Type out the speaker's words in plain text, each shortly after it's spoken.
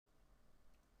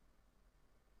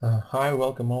Hi,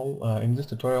 welcome all. In this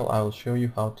tutorial I will show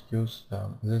you how to use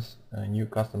this new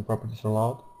custom properties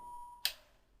rollout.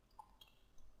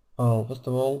 First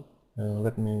of all,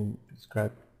 let me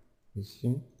describe this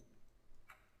scene.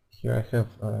 Here I have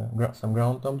some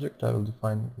ground object. I will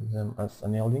define them as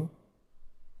unyielding.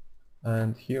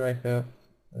 And here I have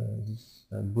these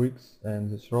bricks and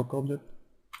this rock object.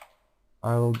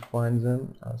 I will define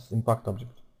them as impact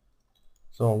object.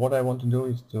 So what I want to do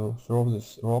is to throw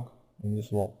this rock in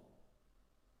this wall.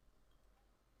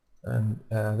 And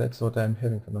that's what I'm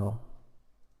having for now.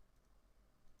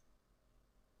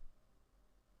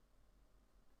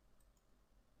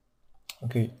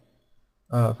 Okay,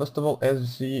 first of all, as you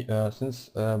see,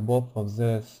 since both of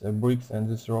these bricks and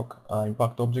this rock are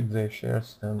impact objects, they share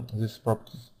these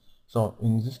properties. So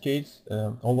in this case,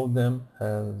 all of them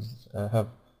have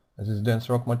this dense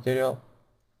rock material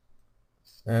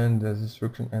and this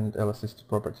friction and elasticity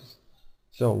properties.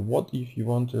 So what if you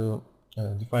want to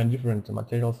define different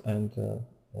materials and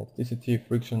elasticity,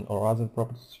 friction or other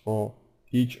properties for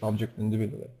each object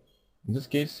individually? In this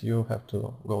case, you have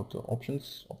to go to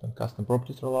options, open custom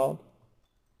properties rollout,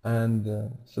 and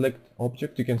select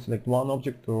object. You can select one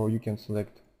object or you can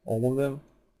select all of them.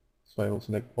 So I will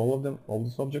select all of them, all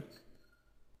these objects.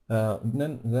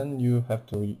 Then you have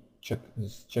to check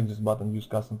this button, use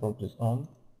custom properties on.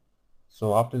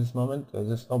 So after this moment,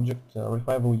 this object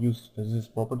RayFire will use these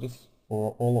properties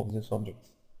for all of these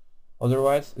objects.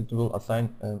 Otherwise, it will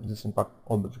assign this impact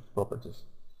object properties.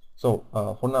 So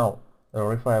for now,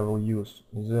 RayFire will use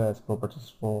these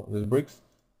properties for these bricks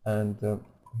and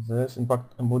this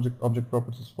impact object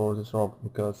properties for this rock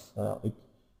because it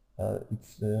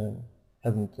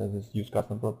hasn't this use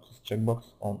custom properties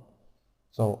checkbox on.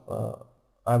 So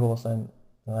I will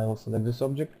select this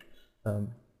object.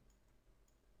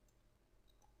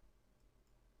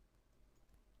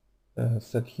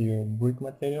 Set here brick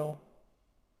material.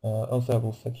 Also I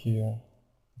will set here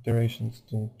iterations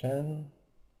to 10,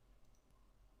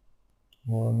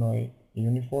 Voronoi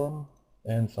uniform,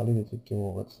 and solidity to,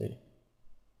 let's say,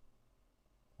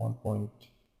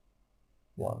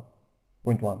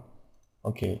 1.1.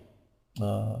 Okay.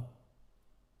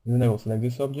 Then I will select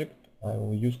this object. I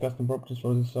will use custom properties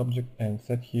for this object and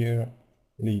set here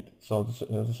lead. So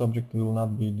this object will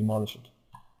not be demolished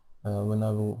when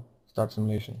I will start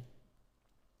simulation.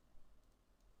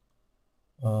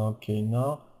 Okay,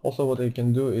 now also what I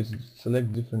can do is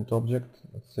select different object.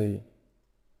 Let's say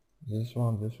this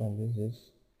one, this.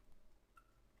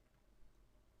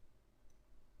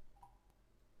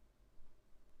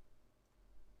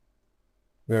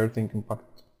 Where I think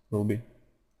impact will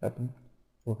happen.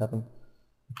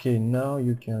 Okay, now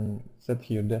you can set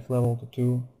here depth level to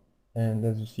 2, and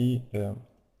as you see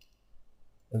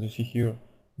here,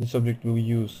 this object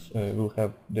will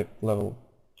have depth level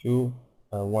 2,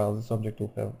 while this object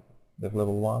will have depth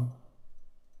level 1.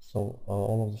 So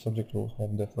all of the subject will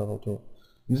have depth level 2.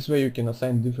 In this way you can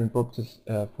assign different properties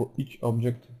for each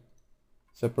object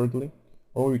separately,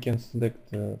 or you can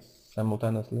select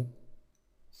simultaneously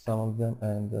some of them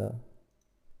and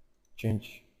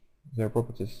change their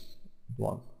properties at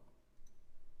once.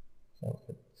 So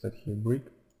set here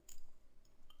brick,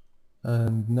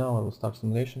 and now I will start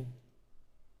simulation.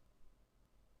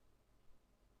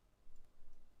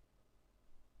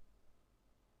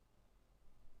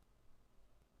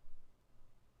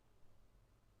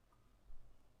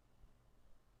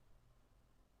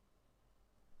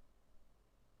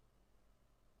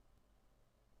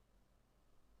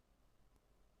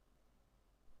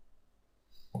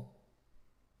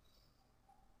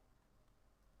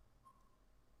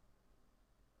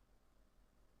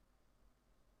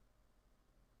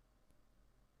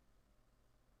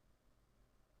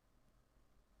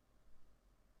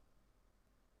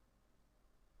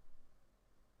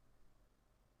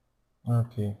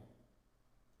 Okay.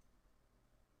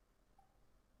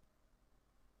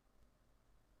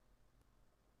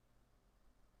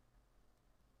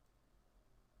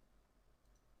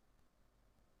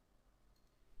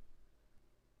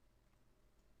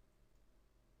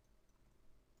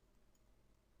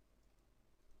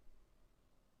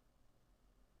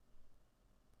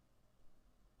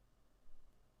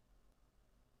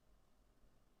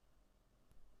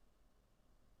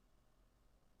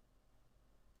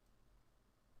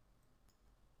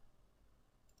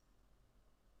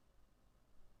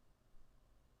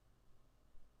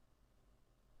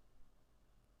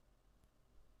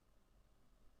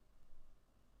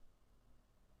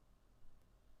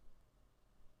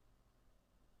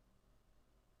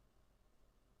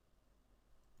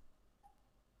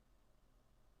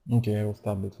 Okay, I will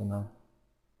stop it for now.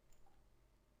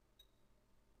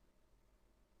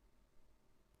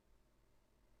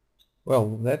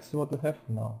 Well, that's what we have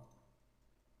now.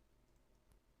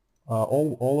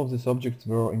 All of these objects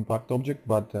were impact object,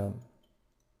 but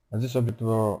this object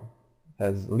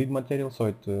has lead material, so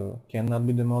it cannot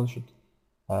be demolished.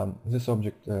 This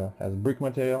object has brick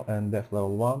material and depth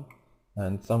level 1,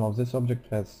 and some of this object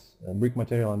has brick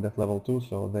material and depth level 2,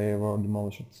 so they were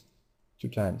demolished 2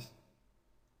 times.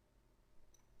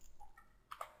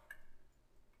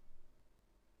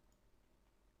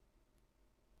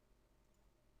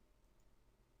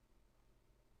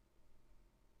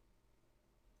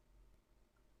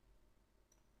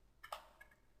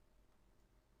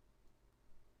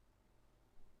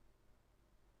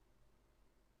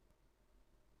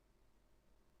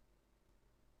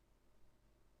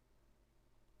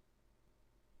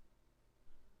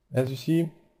 As you see,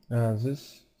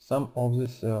 some of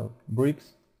these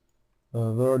bricks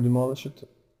were demolished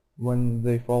when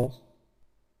they fall,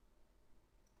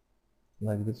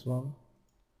 like this one.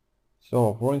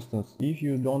 So, for instance, if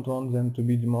you don't want them to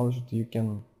be demolished, you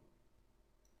can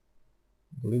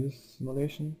delete this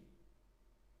simulation.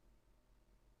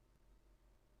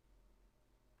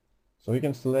 So you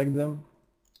can select them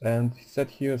and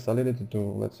set here solidity to,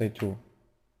 let's say, 2.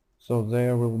 So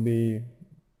there will be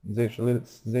their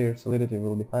solidity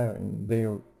will be higher and they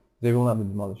will not be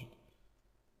demolished.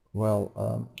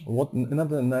 Well,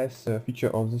 another nice feature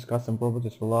of this custom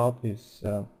properties rollout is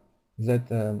that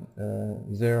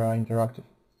they are interactive.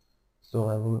 So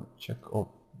I will check off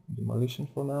demolition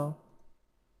for now.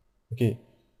 Okay,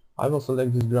 I will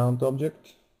select this ground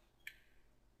object,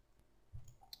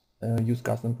 use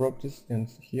custom properties, and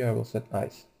here I will set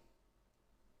ice.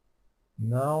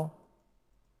 Now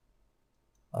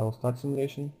I will start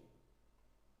simulation.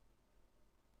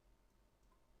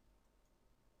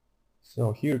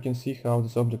 So here you can see how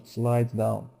this object slides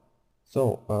down.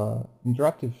 So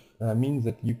interactive means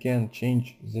that you can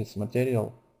change this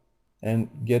material and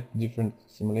get different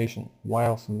simulation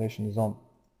while simulation is on.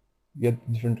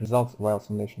 Get different results while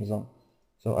simulation is on.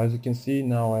 So as you can see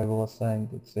now I will assign,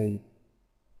 let's say,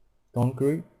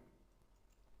 concrete.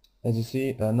 As you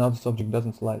see now this object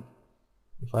doesn't slide.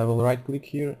 If I will right click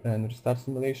here and restart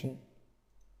simulation,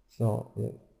 so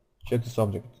check this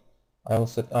object. I will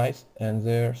set ice and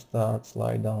there start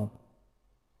slide down.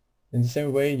 In the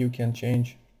same way you can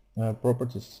change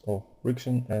properties of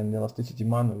friction and elasticity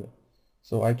manually.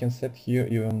 So I can set here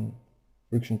even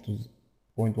friction to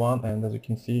 0.1 and as you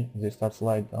can see they start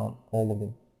slide down, all of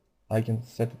them. I can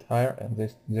set it higher and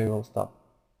they will stop.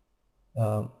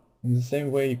 In the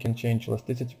same way you can change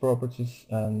elasticity properties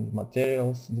and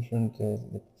materials, different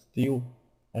like steel.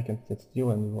 I can set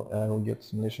steel and I will get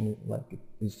simulation like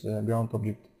this ground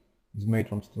object is made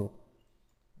from steel.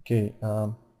 Okay,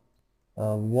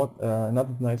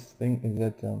 another nice thing is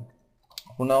that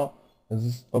for now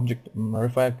this object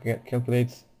RayFire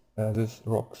calculates this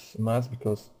rock's mass,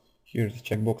 because here's the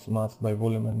checkbox mass by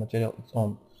volume and material, it's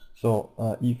on. So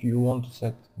if you want to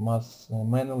set mass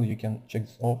manually, you can check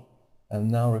this off, and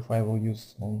now RayFire will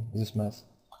use this mass.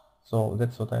 So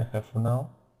that's what I have for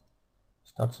now.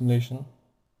 Start simulation.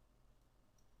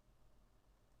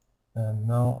 And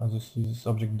now as you see this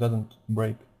object doesn't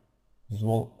break as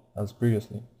well as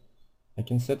previously. I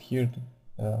can set here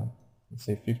to let's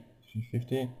say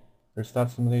 50,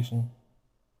 restart simulation,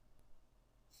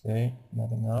 say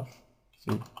not enough,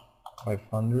 say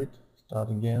 500, start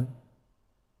again.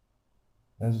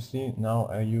 As you see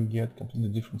now you get completely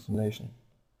different simulation.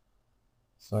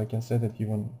 So I can set it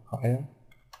even higher.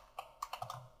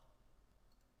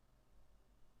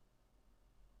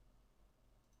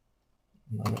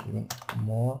 Maybe even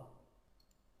more.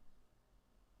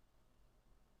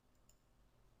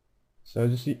 So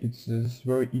as you see, it's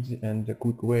very easy and a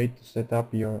quick way to set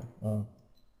up your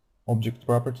object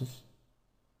properties,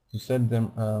 to set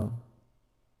them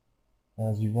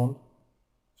as you want.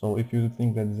 So if you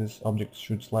think that this object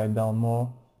should slide down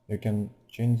more, you can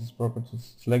change these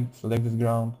properties, select this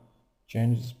ground,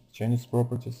 change its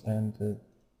properties, and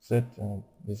set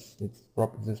this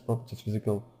properties,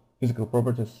 physical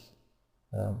properties,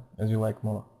 as you like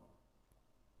more.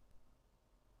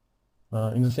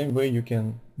 In the same way you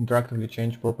can interactively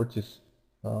change properties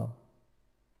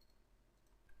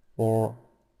for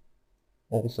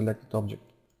all selected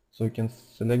objects. So you can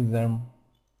select them.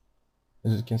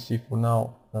 As you can see for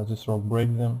now, this rock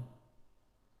break them.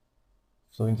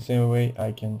 So in the same way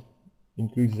I can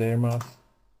increase their mass.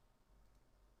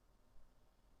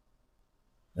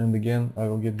 And again I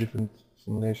will get different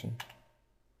simulation.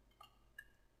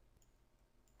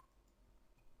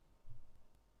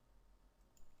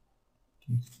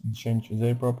 Change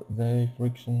their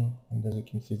friction, and as you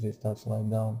can see they start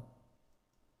slide down.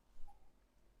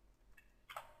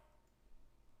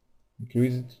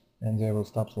 increase it and they will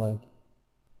stop slide.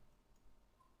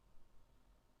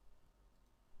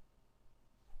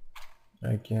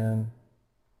 I can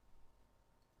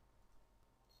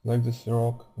select this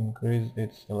rock, increase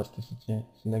its elasticity,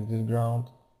 select this ground,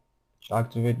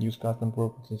 activate use custom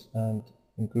properties and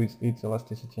increase its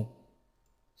elasticity.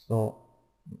 So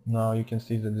now you can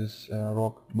see that this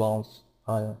rock bounces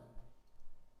higher.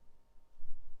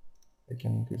 I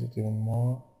can increase it even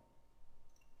more.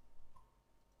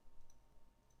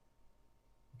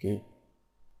 Okay.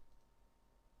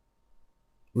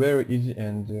 Very easy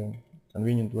and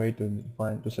convenient way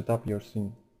to set up your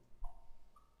scene.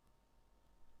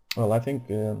 Well, I think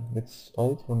that's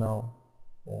all for now.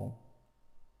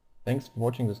 Thanks for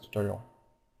watching this tutorial.